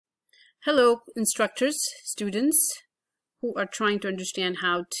Hello, instructors, students who are trying to understand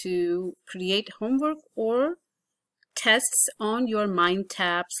how to create homework or tests on your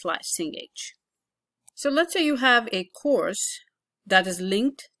Mindtap/Cengage. So let's say you have a course that is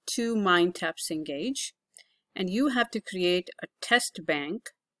linked to Mindtap Cengage, and you have to create a test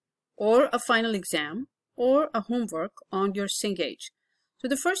bank or a final exam or a homework on your Cengage. So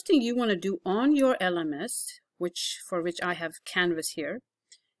the first thing you want to do on your LMS, for which I have Canvas here,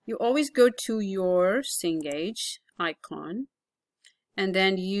 you always go to your Cengage icon, and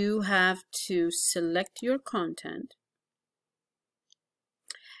then you have to select your content,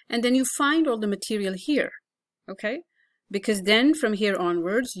 and then you find all the material here, okay? Because then from here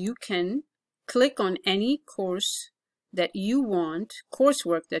onwards, you can click on any course that you want,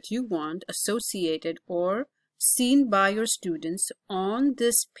 coursework that you want associated or seen by your students on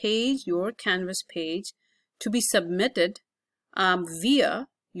this page, your Canvas page, to be submitted via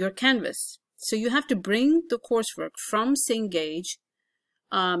your Canvas. So you have to bring the coursework from Cengage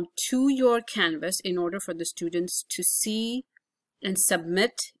to your Canvas in order for the students to see and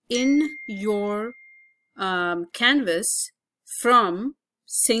submit in your Canvas from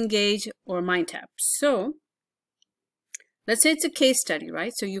Cengage or Mindtap. So let's say it's a case study,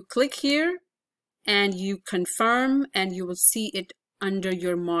 right? So you click here and you confirm, and you will see it under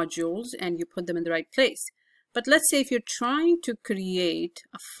your modules and you put them in the right place. But let's say if you're trying to create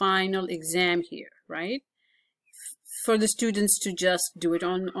a final exam here, right? For the students to just do it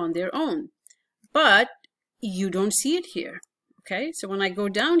on their own. But you don't see it here, okay? So when I go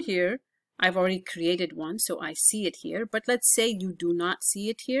down here, I've already created one, so I see it here. But let's say you do not see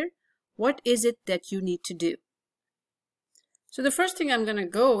it here. What is it that you need to do? So the first thing I'm going to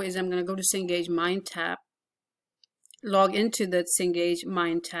go is I'm going to go to Cengage Mindtap, log into the Cengage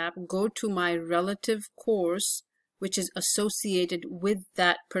Mindtap, go to my relative course, which is associated with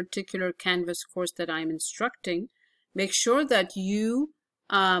that particular Canvas course that I'm instructing. Make sure that you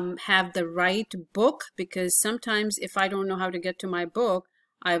have the right book, because sometimes if I don't know how to get to my book,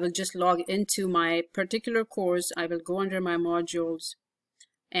 I will just log into my particular course. I will go under my modules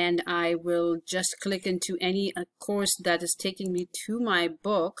and I will just click into any course that is taking me to my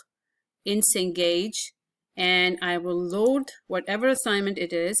book in Cengage, and I will load whatever assignment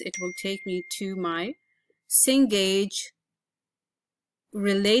it is. It will take me to my Cengage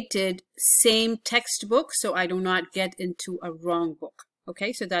related same textbook, so I do not get into a wrong book.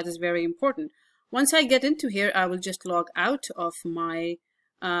 Okay, so that is very important. Once I get into here, I will just log out of my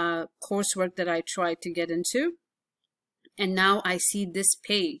coursework that I tried to get into, and now I see this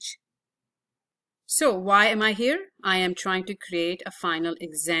page. So why am I here? I am trying to create a final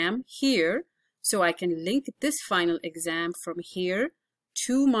exam here, so I can link this final exam from here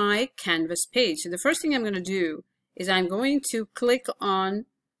to my Canvas page. So the first thing I'm going to do is I'm going to click on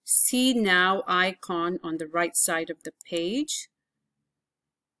See Now icon on the right side of the page,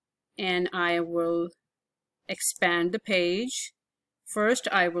 and I will expand the page. First,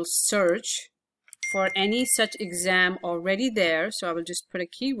 I will search for any such exam already there. So I will just put a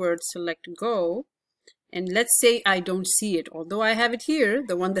keyword, select go, and let's say I don't see it, although I have it here,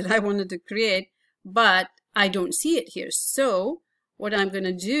 the one that I wanted to create, but I don't see it here. So what I'm going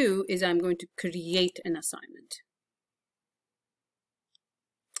to do is I'm going to create an assignment.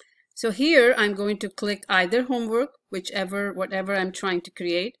 So here I'm going to click either homework, whatever I'm trying to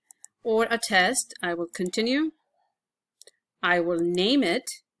create, or a test. I will continue. I will name it.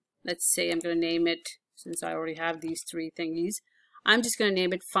 Let's say I'm going to name it, since I already have these three thingies, I'm just going to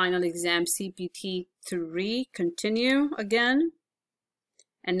name it Final Exam CPT 3. Continue again.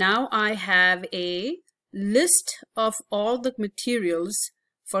 And now I have a list of all the materials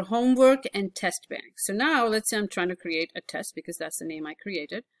for homework and test bank. So now let's say I'm trying to create a test, because that's the name I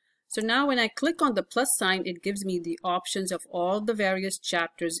created. So now when I click on the plus sign, it gives me the options of all the various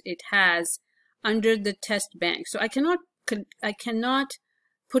chapters it has under the test bank. So I cannot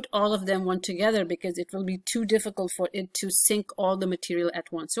put all of them one together, because it will be too difficult for it to sync all the material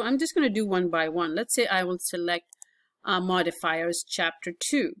at once. So I'm just going to do one by one. Let's say I will select modifiers chapter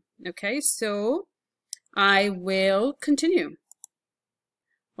 2. Okay, so I will continue.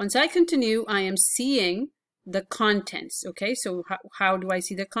 Once I continue, I am seeing the contents. Okay, so how do I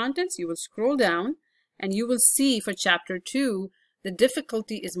see the contents? You will scroll down and you will see for chapter 2, the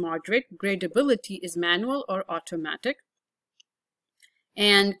difficulty is moderate, gradability is manual or automatic,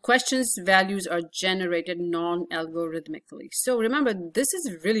 and questions values are generated non-algorithmically. So remember, this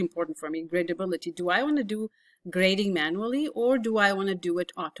is really important for me, gradability. Do I want to do grading manually, or do I want to do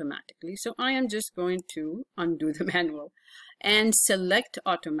it automatically? So I am just going to undo the manual and select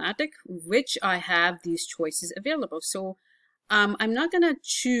automatic, which I have these choices available. So I'm not going to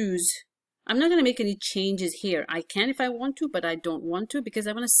choose I'm not going to make any changes here. I can if I want to, but I don't want to because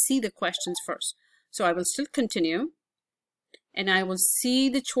I want to see the questions first. So I will still continue, and I will see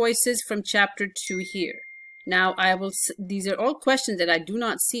the choices from chapter 2 here. Now these are all questions that I do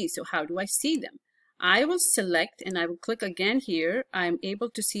not see. So how do I see them? I will select and I will click again here. I'm able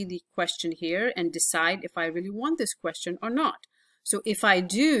to see the question here and decide if I really want this question or not. So if I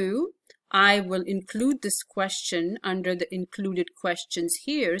do, I will include this question under the included questions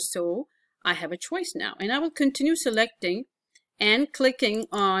here. So I have a choice now, and I will continue selecting and clicking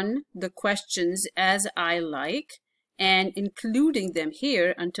on the questions as I like and including them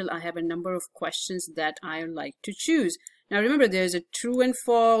here until I have a number of questions that I like to choose. Now remember, there's a true and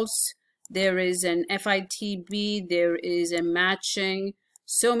false, there is an FITB, there is a matching.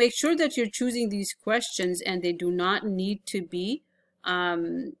 So make sure that you're choosing these questions and they do not need to be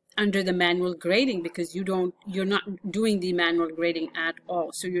under the manual grading because you're not doing the manual grading at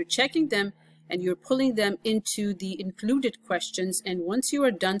all. So you're checking them and you're pulling them into the included questions, and once you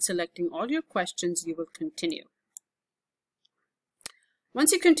are done selecting all your questions, you will continue.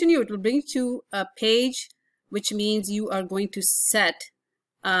 Once you continue, it will bring you to a page which means you are going to set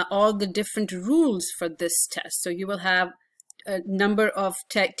all the different rules for this test. So you will have a number of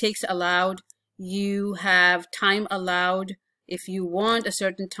takes allowed, you have time allowed. If you want a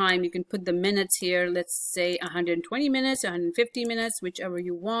certain time, you can put the minutes here, let's say 120 minutes, 150 minutes, whichever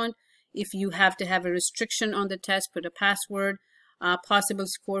you want. If you have to have a restriction on the test, put a password, possible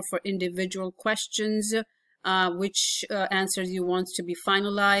score for individual questions, which answers you want to be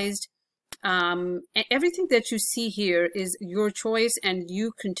finalized. Everything that you see here is your choice, and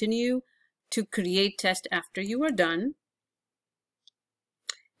you continue to create test after you are done.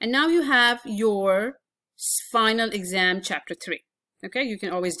 And now you have your final exam chapter 3. Okay, you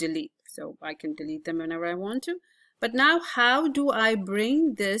can always delete, so I can delete them whenever I want to. But now how do I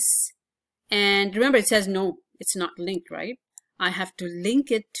bring this? And remember, it says no, it's not linked, right? I have to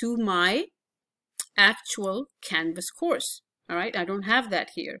link it to my actual Canvas course. All right, I don't have that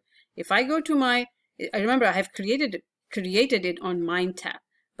here. If I go to I remember I have created it on Mindtap,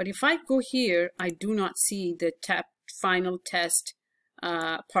 but if I go here, I do not see the final test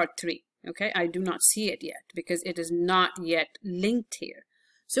part 3. Okay, I do not see it yet because it is not yet linked here.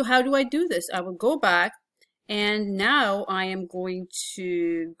 So how do I do this? I will go back, and now I am going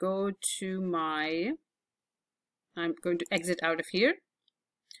to go to I'm going to exit out of here.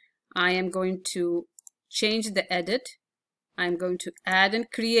 I am going to change the edit. I'm going to add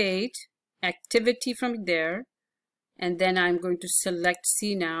and create activity from there, and then I'm going to select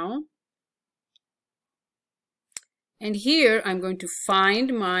See Now. And here I'm going to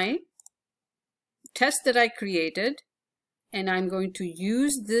find my test that I created, and I'm going to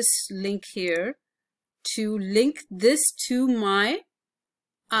use this link here to link this to my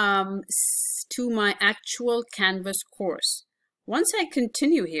actual Canvas course. Once I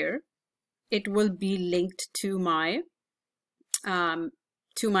continue here, it will be linked to my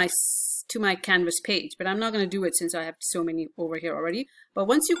Canvas page, but I'm not going to do it since I have so many over here already. But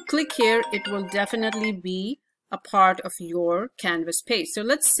once you click here, it will definitely be a part of your Canvas page. So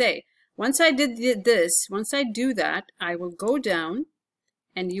let's say once I did this, once I do that, I will go down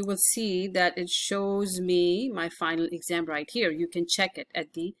and you will see that it shows me my final exam right here. You can check it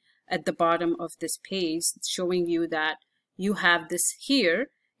at the bottom of this page. It's showing you that you have this here,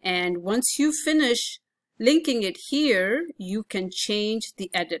 and once you finish linking it here, you can change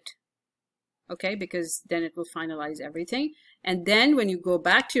the edit, okay, because then it will finalize everything. And then when you go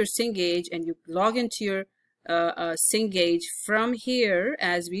back to your Cengage and you log into your Cengage from here,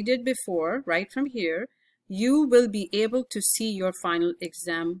 as we did before, right from here, you will be able to see your final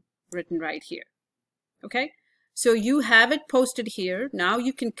exam written right here. Okay, so you have it posted here. Now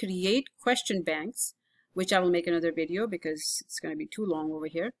you can create question banks, which I will make another video because it's going to be too long over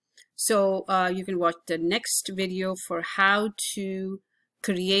here. So you can watch the next video for how to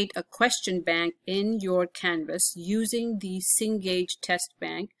create a question bank in your Canvas using the Cengage test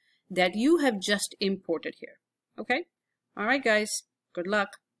bank that you have just imported here. Okay, all right guys, good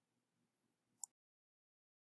luck.